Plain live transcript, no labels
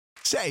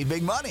Save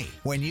big money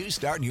when you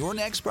start your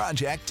next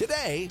project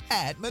today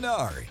at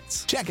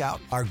Menards. Check out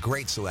our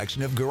great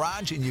selection of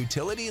garage and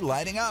utility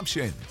lighting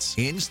options.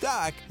 In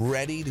stock,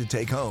 ready to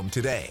take home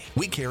today.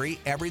 We carry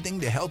everything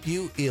to help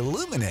you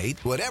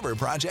illuminate whatever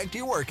project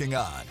you're working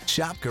on.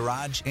 Shop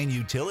garage and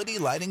utility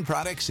lighting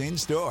products in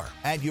store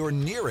at your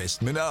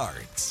nearest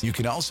Menards. You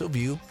can also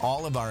view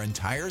all of our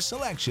entire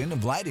selection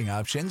of lighting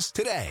options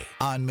today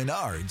on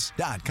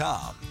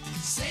Menards.com.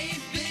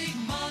 Save big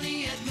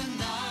money at Menards.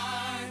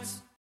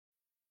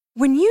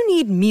 When you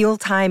need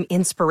mealtime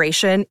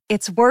inspiration,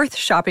 it's worth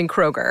shopping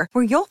Kroger,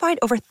 where you'll find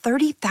over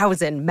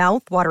 30,000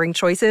 mouth-watering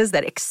choices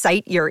that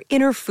excite your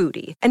inner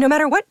foodie. And no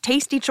matter what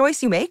tasty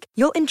choice you make,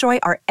 you'll enjoy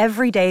our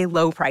everyday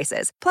low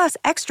prices, plus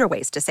extra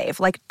ways to save,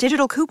 like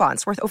digital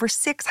coupons worth over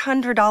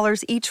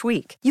 $600 each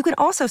week. You can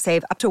also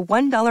save up to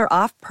 $1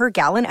 off per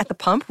gallon at the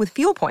pump with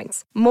fuel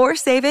points. More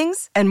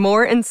savings and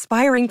more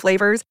inspiring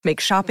flavors make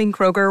shopping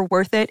Kroger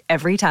worth it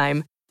every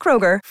time.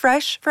 Kroger,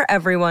 fresh for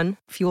everyone.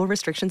 Fuel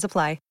restrictions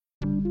apply.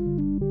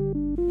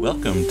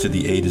 Welcome to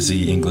the A to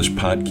Z English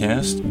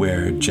podcast,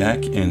 where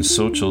Jack and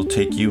Xochitl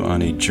take you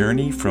on a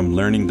journey from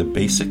learning the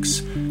basics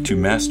to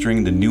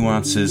mastering the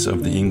nuances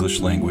of the English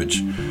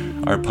language.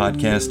 Our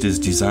podcast is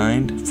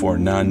designed for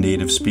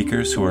non-native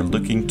speakers who are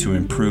looking to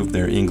improve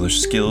their English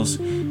skills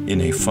in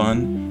a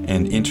fun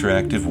and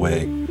interactive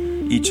way.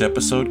 Each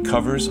episode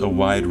covers a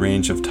wide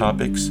range of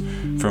topics,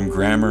 from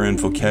grammar and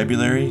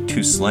vocabulary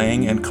to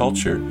slang and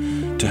culture,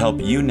 to help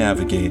you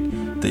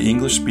navigate the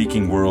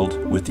English-speaking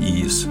world with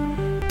ease.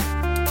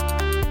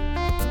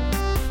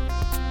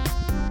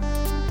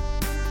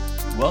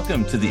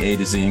 Welcome to the A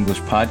to Z English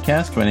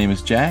podcast. My name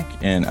is Jack,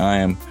 and I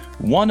am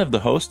one of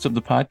the hosts of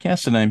the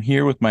podcast, and I'm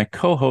here with my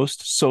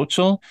co-host,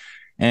 Xochitl.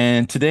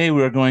 And today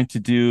we're going to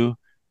do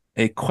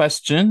a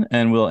question,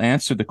 and we'll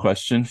answer the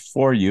question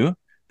for you.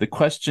 The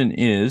question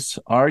is,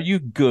 are you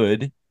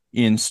good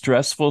in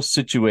stressful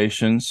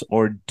situations,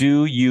 or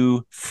do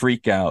you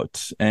freak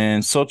out?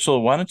 And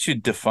Xochitl, why don't you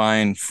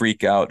define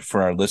freak out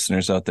for our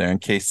listeners out there in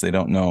case they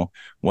don't know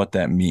what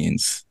that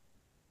means?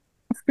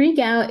 Freak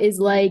out is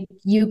like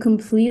you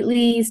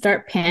completely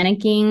start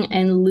panicking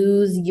and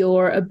lose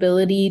your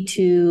ability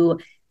to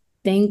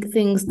think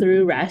things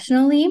through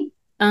rationally.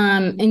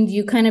 And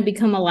you kind of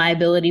become a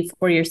liability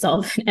for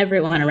yourself and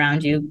everyone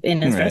around you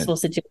in a stressful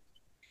situation.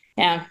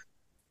 Yeah.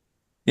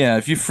 Yeah.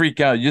 If you freak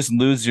out, you just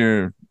lose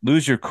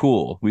your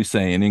cool, we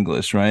say in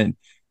English, right?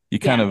 You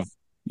kind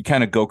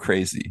of go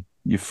crazy.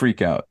 You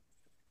freak out.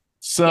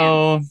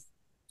 So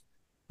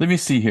let me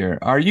see here.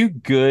 Are you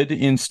good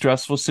in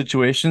stressful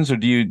situations, or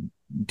do you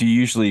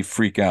usually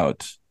freak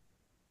out?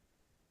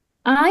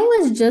 I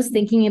was just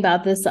thinking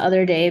about this the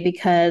other day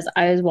because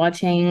I was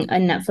watching a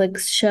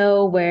Netflix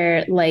show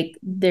where like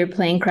their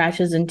plane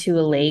crashes into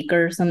a lake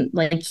or some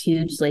like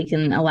huge lake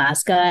in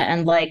Alaska,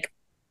 and like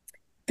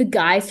the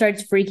guy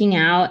starts freaking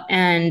out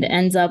and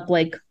ends up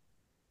like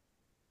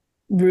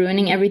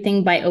ruining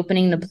everything by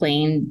opening the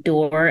plane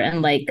door,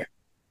 and like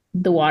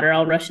the water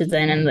all rushes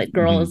in, and the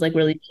girl is like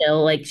really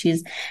chill, like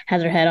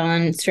has her head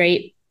on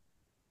straight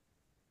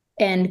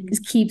and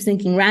keeps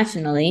thinking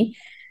rationally.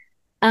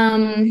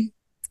 And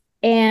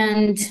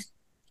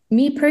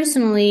me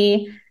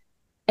personally,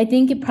 I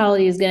think it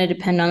probably is going to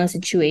depend on the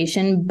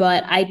situation,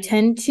 but I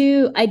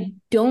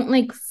don't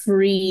like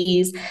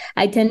freeze.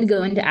 I tend to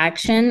go into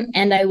action,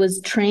 and I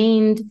was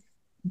trained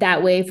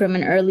that way from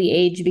an early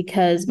age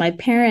because my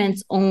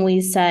parents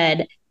always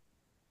said,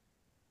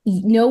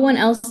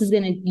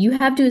 you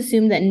have to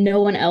assume that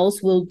no one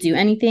else will do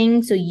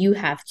anything, so you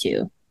have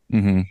to.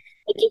 Mm-hmm.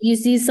 Like if you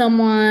see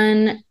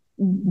someone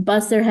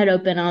bust their head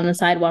open on the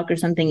sidewalk or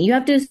something, you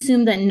have to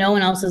assume that no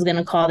one else is going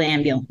to call the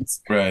ambulance.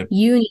 Right.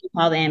 You need to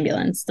call the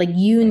ambulance. Like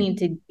you need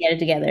to get it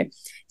together.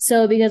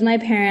 So because my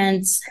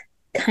parents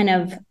kind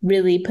of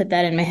really put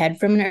that in my head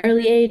from an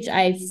early age,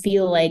 I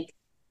feel like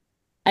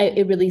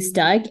it really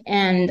stuck.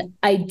 And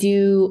I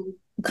do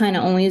kind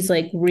of always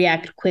like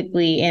react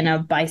quickly in a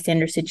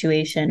bystander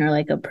situation or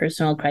like a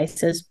personal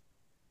crisis.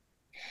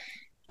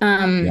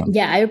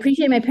 I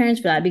appreciate my parents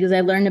for that because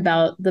I learned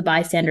about the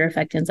bystander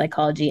effect in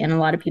psychology, and a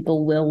lot of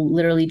people will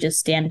literally just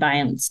stand by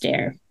and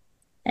stare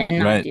and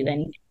not do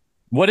anything.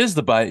 What is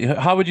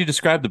how would you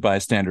describe the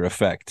bystander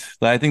effect?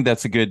 I think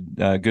that's a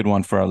good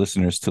one for our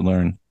listeners to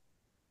learn.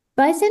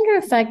 Bystander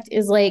effect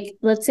is like,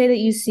 let's say that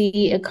you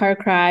see a car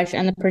crash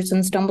and the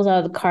person stumbles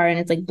out of the car and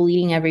it's like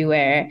bleeding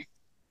everywhere.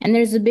 And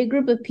there's a big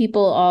group of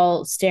people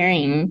all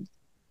staring,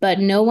 but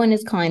no one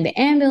is calling the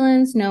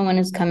ambulance. No one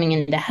is coming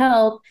in to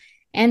help.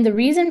 And the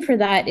reason for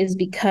that is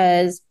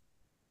because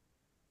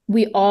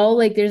we all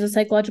there's a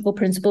psychological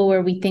principle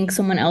where we think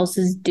someone else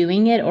is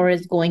doing it or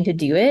is going to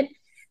do it.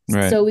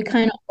 Right. So we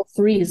kind of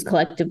freeze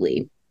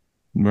collectively.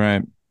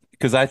 Right.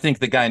 Because I think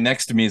the guy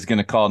next to me is going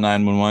to call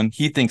 911.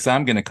 He thinks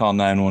I'm going to call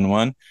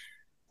 911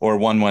 or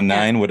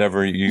 119,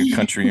 whatever your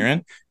country you're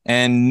in.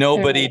 And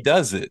nobody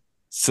does it.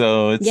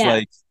 So it's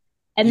like,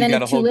 and then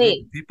it's too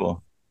late.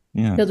 People.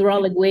 Yeah. Because we're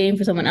all like waiting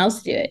for someone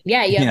else to do it.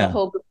 Yeah. You have a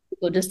whole group of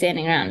people just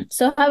standing around.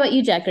 So how about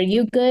you, Jack? Are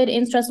you good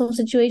in stressful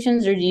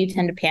situations or do you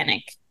tend to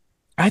panic?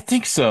 I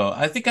think so.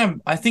 I think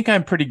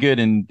I'm pretty good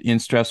in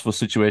stressful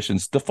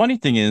situations. The funny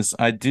thing is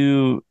I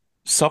do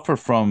suffer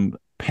from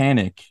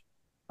panic.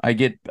 I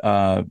get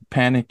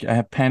panic. I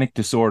have panic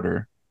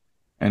disorder,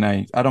 and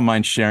I don't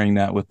mind sharing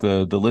that with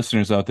the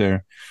listeners out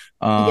there.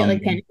 You get Um,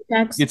 like panic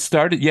attacks? it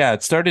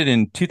started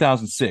in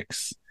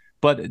 2006,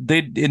 but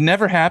it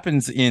never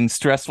happens in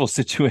stressful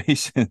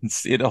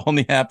situations. It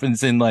only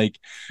happens in like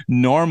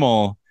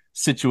normal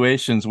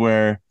situations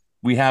where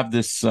we have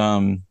this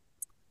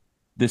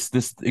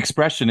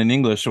expression in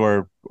English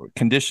or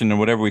condition or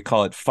whatever we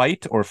call it,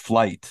 fight or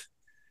flight,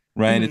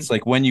 right? Hmm. It's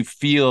like when you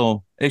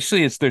feel,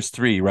 actually there's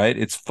three, right?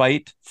 It's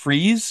fight,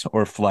 freeze,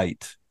 or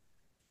flight.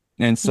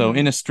 And so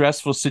in Hmm. a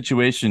stressful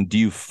situation, do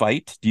you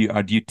fight? Do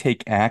you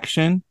take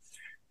action?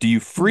 Do you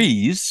Hmm.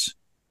 freeze,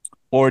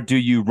 or do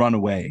you run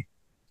away?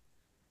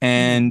 Hmm.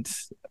 And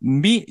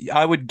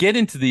I would get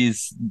into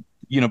these,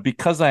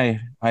 because I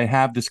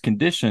have this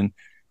condition,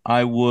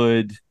 I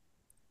would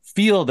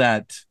feel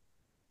that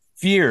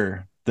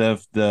fear,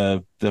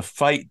 the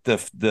fight, the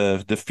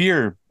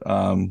fear,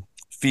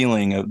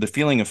 the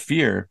feeling of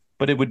fear,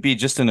 but it would be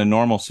just in a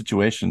normal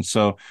situation.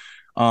 So,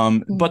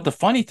 but the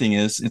funny thing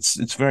is,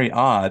 it's very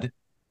odd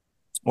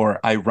or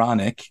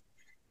ironic,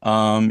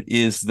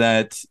 is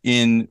that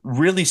in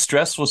really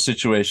stressful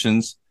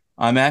situations,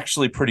 I'm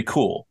actually pretty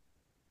cool.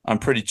 I'm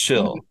pretty Hmm.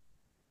 chill.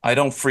 I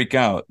don't freak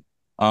out.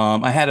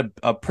 I had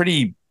a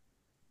pretty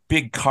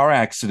big car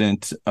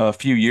accident a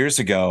few years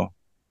ago,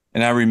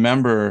 and I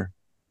remember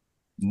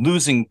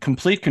losing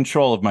complete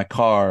control of my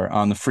car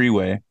on the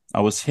freeway. I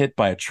was hit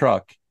by a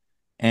truck,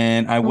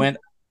 and I Oh, went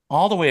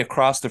all the way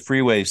across the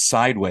freeway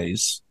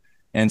sideways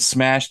and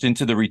smashed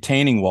into the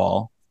retaining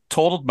wall,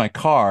 totaled my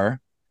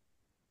car,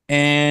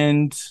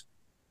 and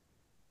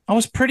I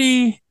was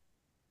pretty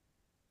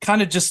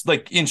kind of just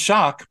like in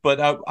shock, but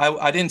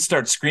I didn't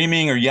start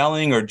screaming or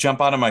yelling or jump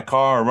out of my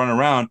car or run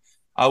around.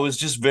 I was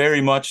just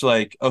very much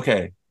like,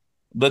 okay,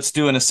 let's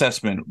do an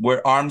assessment.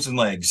 Where arms and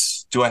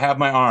legs? Do I have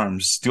my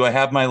arms? Do I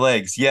have my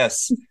legs?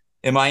 Yes.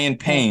 Am I in right.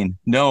 pain?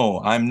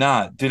 No, I'm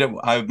not.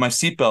 My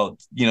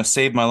seatbelt,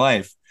 saved my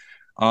life.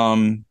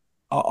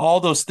 All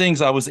those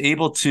things I was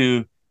able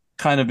to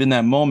kind of in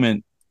that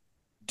moment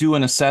do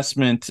an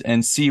assessment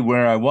and see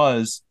where I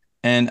was.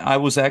 And I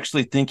was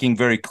actually thinking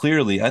very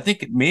clearly. I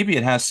think maybe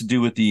it has to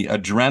do with the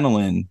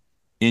adrenaline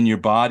in your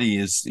body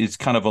is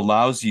kind of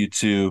allows you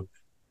to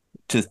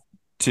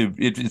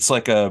it's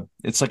like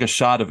a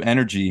shot of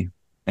energy.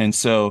 And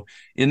so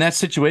in that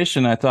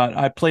situation, I thought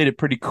I played it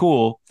pretty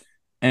cool.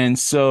 And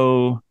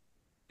so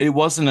it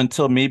wasn't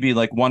until maybe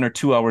like 1 or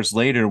 2 hours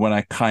later when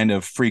I kind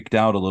of freaked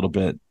out a little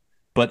bit.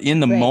 But in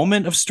the Right.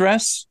 moment of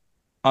stress,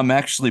 I'm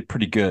actually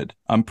pretty good.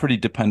 I'm pretty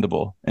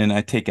dependable and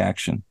I take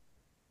action.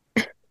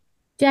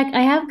 Jack,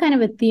 I have kind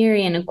of a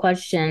theory and a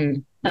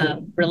question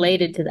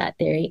related to that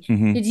theory.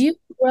 Hmm. Did you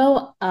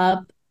grow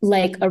up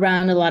like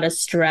around a lot of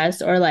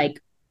stress or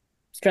like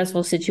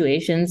stressful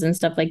situations and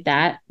stuff like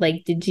that?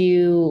 Like, did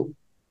you?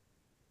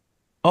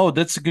 Oh,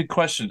 that's a good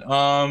question.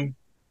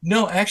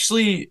 No,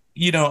 actually,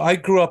 I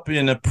grew up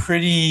in a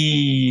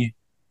pretty,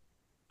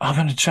 I'm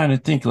gonna try to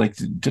think, like,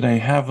 did I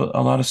have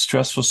a lot of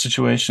stressful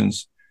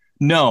situations?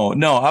 No,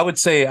 no, I would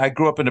say I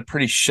grew up in a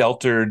pretty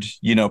sheltered,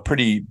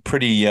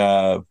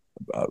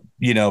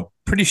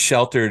 pretty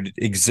sheltered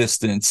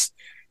existence,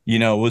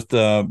 with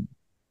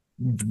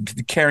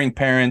caring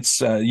parents.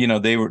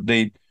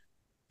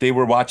 They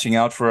were watching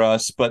out for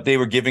us, but they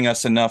were giving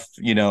us enough,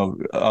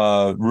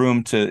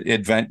 room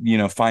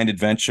to find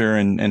adventure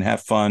and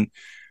have fun.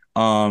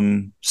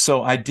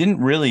 So I didn't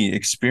really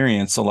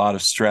experience a lot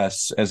of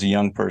stress as a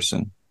young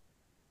person.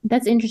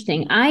 That's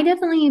interesting. I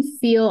definitely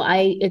feel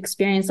I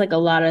experienced like a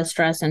lot of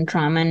stress and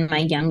trauma in my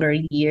younger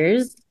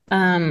years.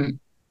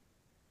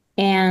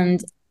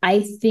 And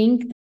I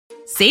think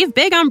Save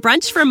big on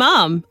brunch for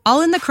mom,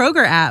 all in the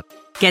Kroger app.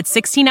 Get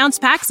 16-ounce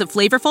packs of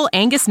flavorful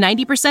Angus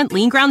 90%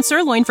 lean ground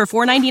sirloin for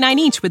 $4.99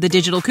 each with a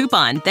digital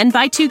coupon. Then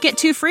buy two, get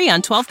two free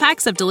on 12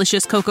 packs of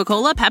delicious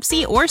Coca-Cola,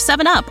 Pepsi, or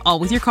 7-Up, all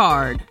with your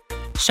card.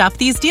 Shop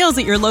these deals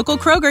at your local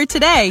Kroger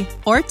today,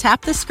 or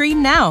tap the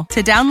screen now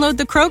to download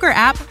the Kroger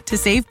app to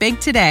save big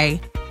today.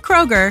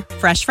 Kroger,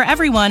 fresh for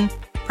everyone.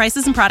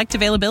 Prices and product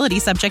availability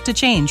subject to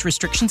change.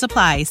 Restrictions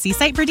apply. See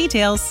site for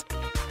details.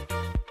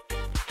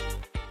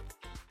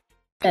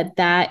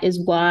 that is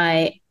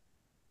why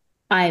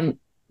I'm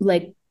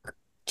like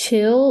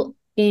chill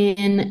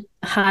in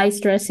high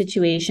stress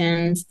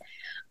situations,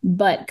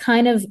 but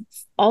kind of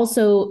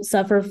also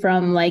suffer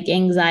from like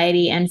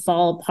anxiety and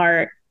fall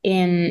apart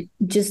in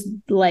just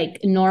like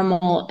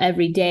normal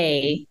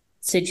everyday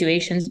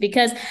situations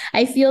because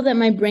I feel that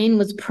my brain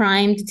was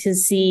primed to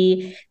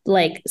see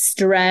like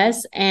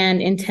stress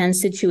and intense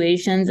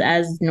situations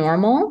as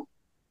normal.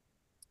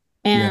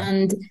 Yeah.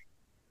 And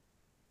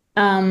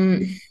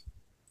um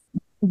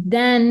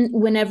then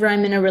whenever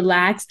I'm in a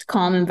relaxed,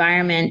 calm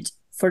environment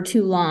for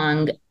too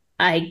long,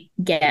 I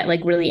get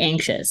like really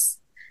anxious.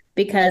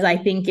 because I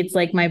think it's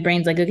like my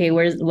brain's like, okay,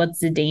 what's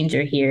the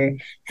danger here?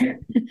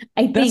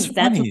 I That's think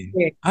that's funny.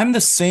 weird. I'm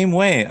the same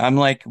way. I'm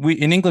like,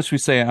 in English, we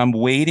say, I'm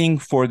waiting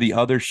for the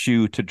other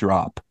shoe to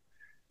drop.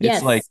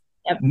 It's like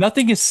Yes. Yep.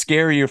 nothing is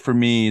scarier for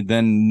me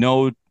than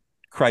no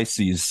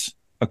crises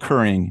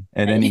occurring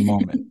at any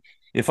moment.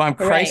 If I'm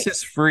Right.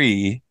 crisis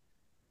free,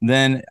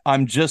 then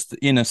I'm just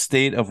in a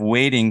state of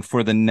waiting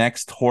for the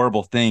next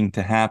horrible thing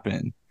to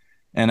happen.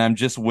 And I'm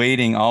just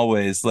waiting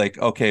always like,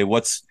 okay,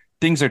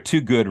 things are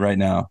too good right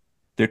now.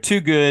 They're too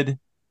good.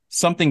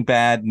 Something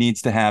bad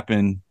needs to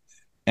happen.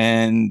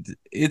 And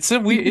it's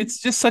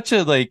just such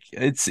a like,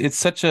 it's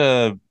such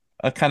a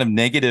kind of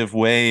negative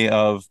way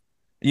of,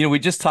 we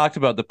just talked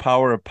about the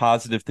power of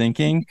positive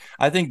thinking.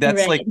 I think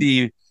that's like Right.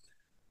 the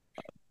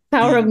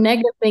Power of the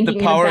negative the thinking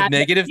in a power of bad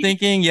negative way.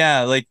 thinking.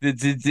 Yeah, like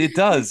it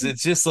does.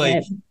 It's just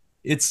like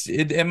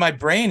Yeah. and my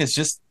brain is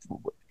just,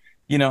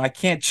 I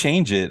can't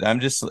change it.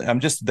 I'm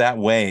just that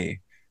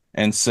way.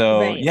 And so,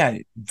 Right. yeah,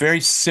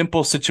 very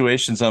simple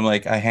situations. I'm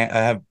like, I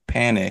have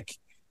panic.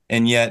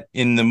 And yet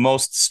in the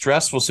most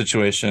stressful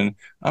situation,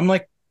 I'm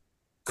like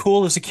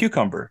cool as a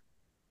cucumber.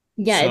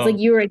 Yeah. It's like So,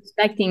 you were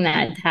expecting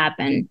that to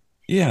happen.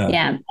 yeah.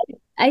 Yeah.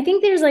 I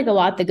think there's like a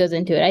lot that goes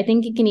into it. I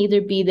think it can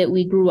either be that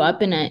we grew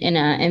up in a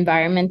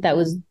environment that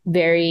was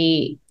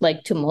very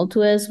like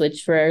tumultuous,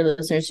 which for our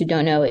listeners who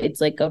don't know,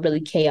 it's like a really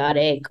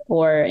chaotic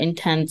or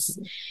intense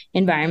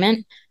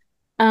environment.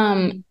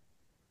 Um,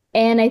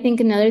 and I think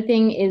another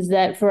thing is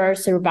that for our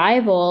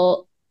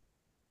survival,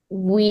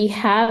 we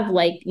have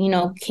like,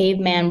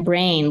 caveman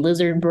brain,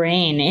 lizard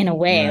brain in a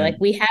way. Right. Like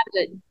we have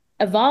it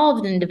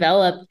evolved and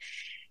developed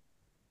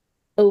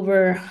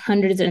over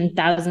hundreds and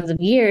thousands of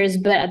years,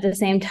 but at the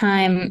same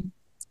time,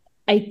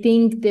 I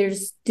think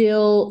there's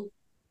still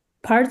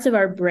parts of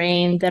our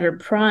brain that are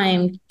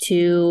primed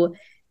to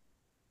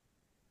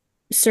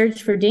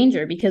search for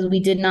danger because we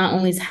did not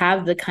always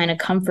have the kind of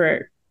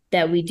comfort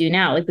that we do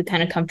now, like the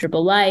kind of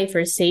comfortable life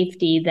or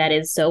safety that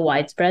is so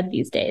widespread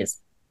these days.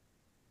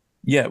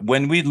 Yeah,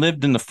 when we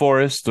lived in the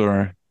forest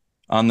or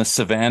on the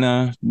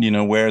savannah,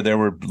 where there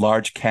were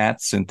large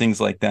cats and things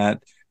like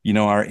that,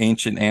 our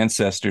ancient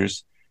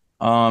ancestors,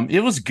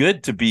 it was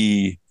good to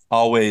be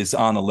always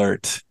on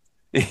alert,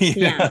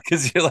 Yeah.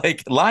 because you're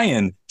like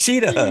lion,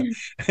 cheetah,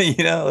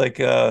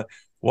 like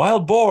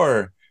wild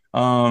boar.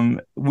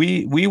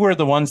 We were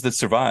the ones that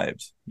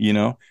survived,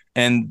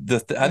 and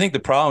I think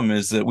the problem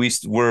is that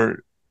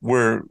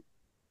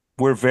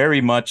we're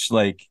very much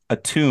like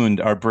attuned.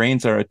 Our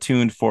brains are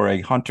attuned for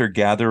a hunter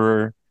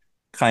gatherer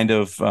kind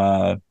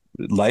of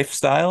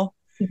lifestyle.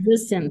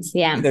 Existence.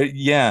 Yeah.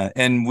 Yeah,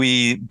 and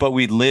but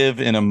we live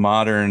in a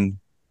modern,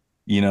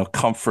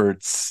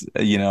 comforts.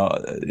 We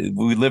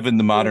live in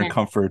the modern Yeah.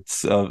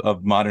 comforts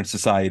of modern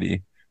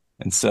society,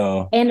 and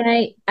so And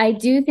I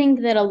do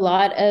think that a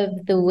lot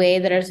of the way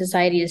that our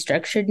society is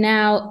structured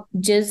now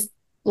just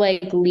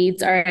like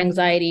leads our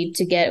anxiety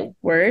to get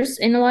worse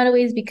in a lot of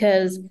ways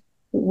because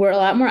we're a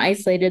lot more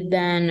isolated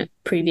than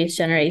previous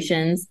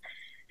generations.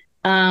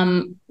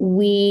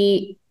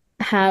 We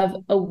have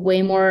a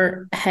way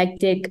more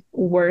hectic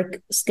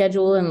work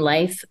schedule and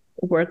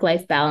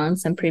work-life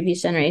balance than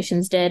previous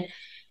generations did.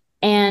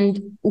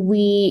 And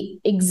we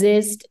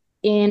exist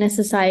in a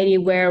society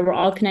where we're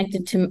all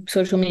connected to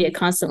social media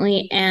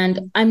constantly.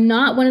 And I'm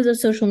not one of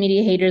those social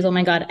media haters. Oh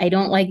my God, I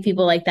don't like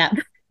people like that.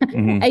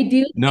 mhm. I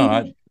do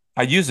No, think,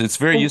 I use it. It's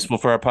very useful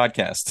for our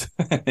podcast.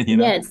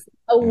 yes,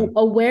 Yeah.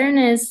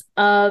 awareness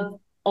of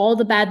all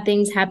the bad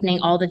things happening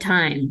all the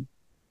time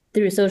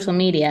through social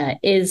media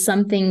is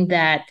something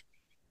that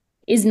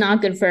is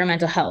not good for our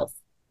mental health.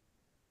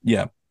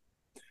 Yeah.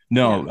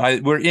 Yeah. No,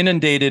 we're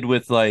inundated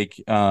with like,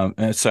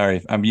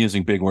 sorry, I'm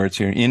using big words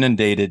here.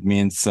 Inundated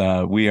means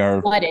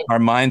Flooded. our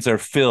minds are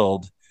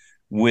filled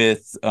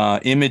with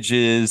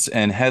images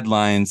and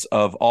headlines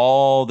of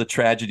all the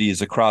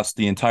tragedies across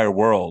the entire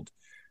world,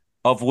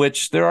 of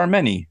which there are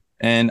many.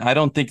 And I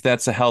don't think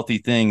that's a healthy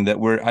thing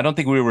I don't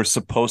think we were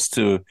supposed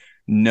to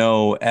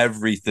know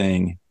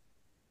everything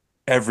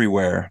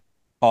everywhere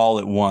all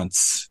at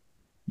once.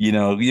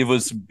 It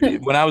was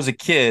when I was a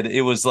kid,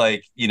 it was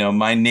like,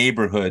 my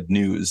neighborhood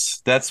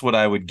news. That's what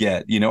I would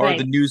get, or the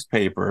Right.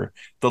 newspaper,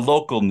 the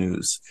local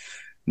news.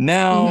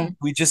 Now Mhm.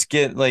 we just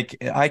get like,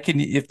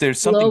 if there's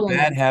something Global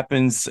bad news.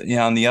 happens,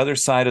 on the other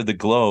side of the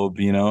globe,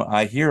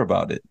 I hear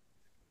about it.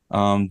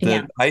 The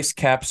Yeah. ice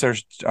caps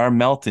are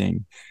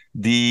melting.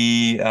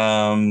 The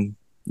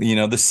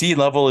sea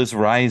level is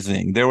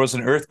rising. There was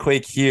an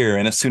earthquake here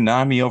and a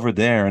tsunami over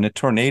there and a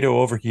tornado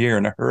over here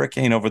and a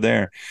hurricane over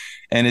there.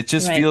 And it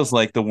just Right. feels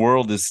like the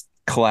world is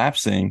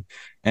collapsing.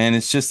 And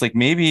it's just like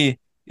maybe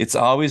it's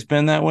always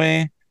been that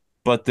way,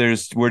 but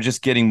we're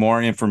just getting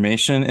more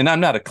information. And I'm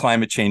not a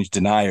climate change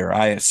denier.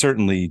 I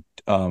certainly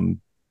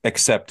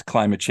accept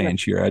climate Right.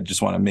 change here. I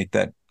just want to make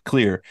that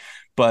clear.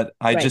 But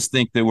I Right. just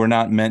think that we're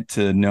not meant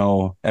to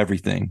know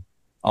everything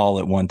all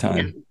at one Yeah.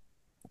 time.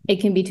 It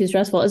can be too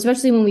stressful,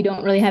 especially when we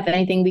don't really have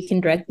anything we can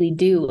directly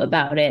do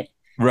about it.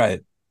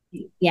 Right.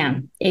 Yeah,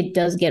 it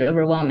does get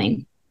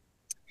overwhelming.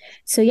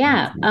 So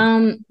yeah,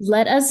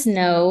 let us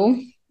know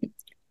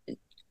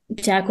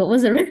Jack, what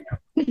was it?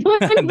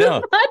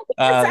 No.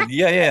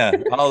 Yeah.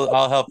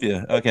 I'll help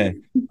you. Okay.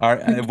 Our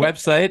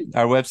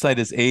website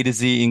is A to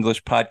Z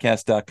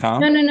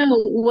EnglishPodcast.com.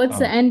 No. What's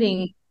the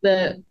ending?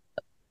 To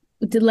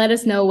let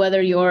us know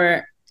whether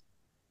you're.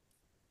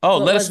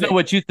 Let us know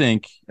what you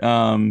think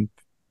on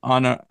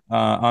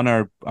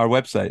our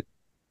website.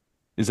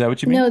 Is that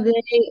what you mean? No,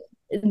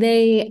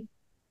 they.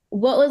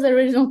 What was the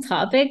original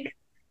topic?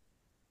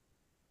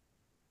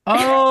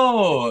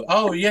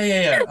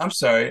 Yeah. I'm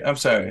sorry.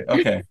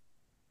 Okay.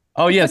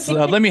 Oh yes.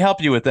 Let me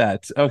help you with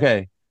that.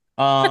 Okay.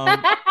 Okay.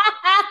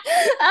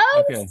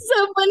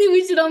 So funny.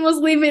 We should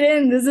almost leave it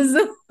in. This is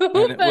so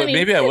funny. Well,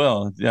 maybe I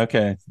will.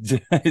 Okay.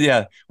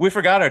 Yeah. We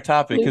forgot our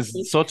topic because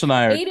Xochitl and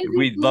I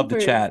we love to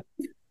chat.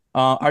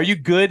 Are you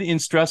good in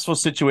stressful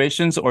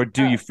situations or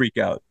do you freak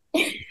out?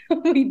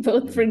 We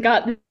both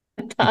forgot the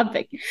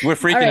topic. We're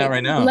freaking out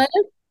right now.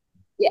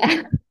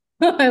 Yeah.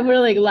 We're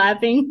like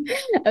laughing.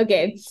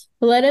 Okay.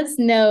 Let us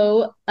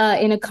know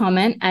in a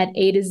comment at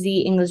A to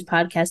Z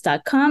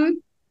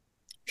EnglishPodcast.com.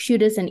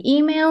 Shoot us an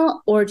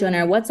email or join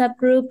our WhatsApp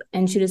group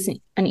and shoot us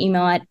an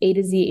email at A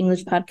to Z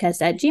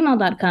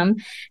EnglishPodcast@gmail.com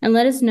and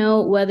let us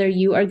know whether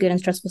you are good in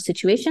stressful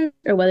situations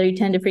or whether you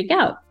tend to freak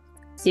out.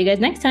 See you guys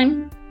next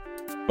time.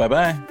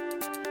 Bye-bye.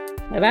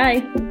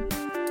 Bye-bye.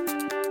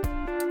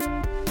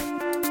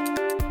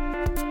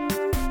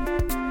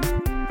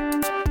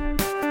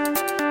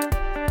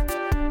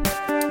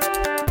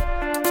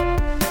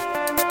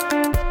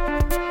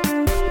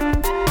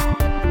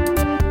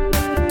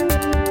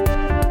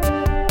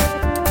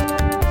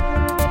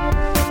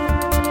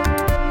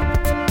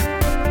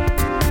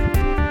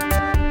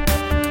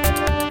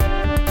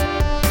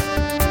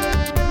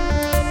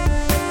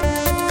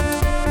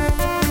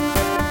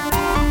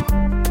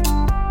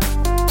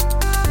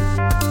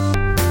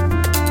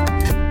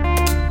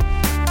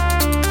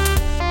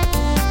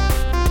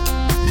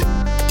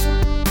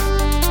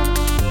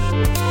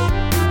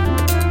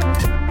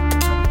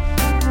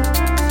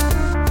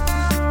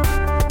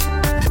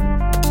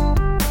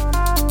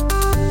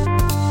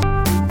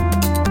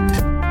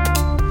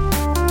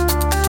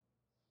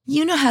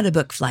 You know how to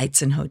book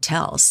flights and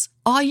hotels.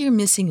 All you're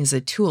missing is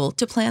a tool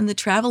to plan the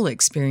travel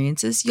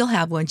experiences you'll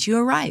have once you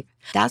arrive.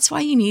 That's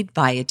why you need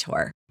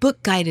Viator.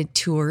 Book guided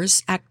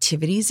tours,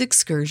 activities,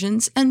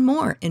 excursions, and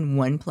more in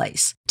one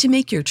place to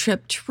make your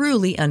trip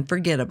truly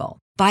unforgettable.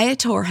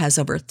 Viator has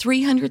over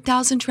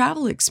 300,000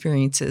 travel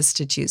experiences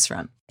to choose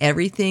from.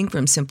 Everything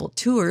from simple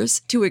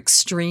tours to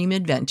extreme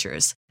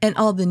adventures and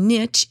all the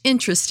niche,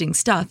 interesting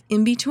stuff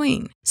in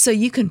between. So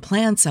you can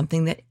plan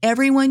something that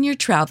everyone you're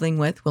traveling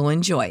with will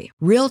enjoy.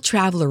 Real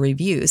traveler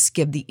reviews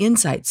give the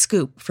inside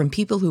scoop from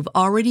people who've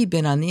already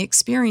been on the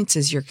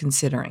experiences you're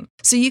considering.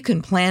 So you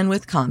can plan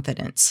with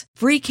confidence.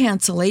 Free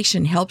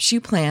cancellation helps you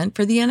plan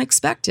for the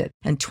unexpected.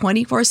 And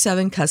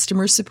 24/7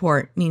 customer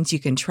support means you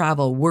can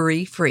travel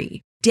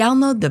worry-free.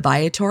 Download the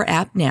Viator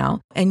app now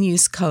and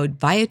use code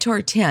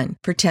Viator10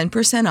 for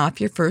 10%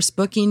 off your first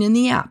booking in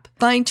the app.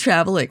 Find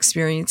travel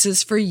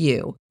experiences for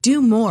you.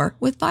 Do more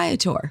with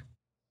Viator.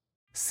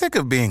 Sick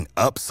of being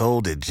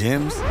upsold at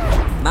gyms?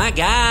 My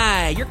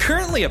guy, you're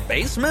currently a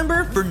base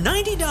member. For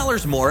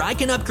 $90 more, I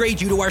can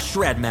upgrade you to our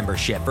Shred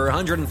membership. For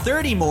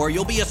 $130 more,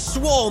 you'll be a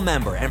Swole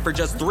member. And for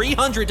just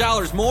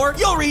 $300 more,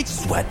 you'll reach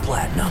Sweat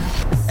Platinum.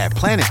 At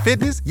Planet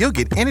Fitness, you'll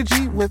get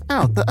energy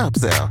without the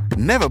upsell.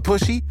 Never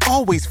pushy,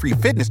 always free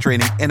fitness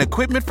training and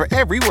equipment for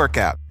every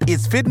workout.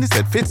 It's fitness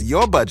that fits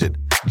your budget.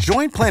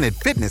 Join Planet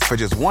Fitness for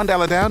just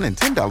 $1 down and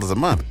 $10 a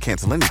month.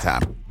 Cancel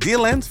anytime.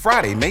 Deal ends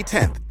Friday, May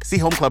 10th. See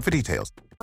Home Club for details.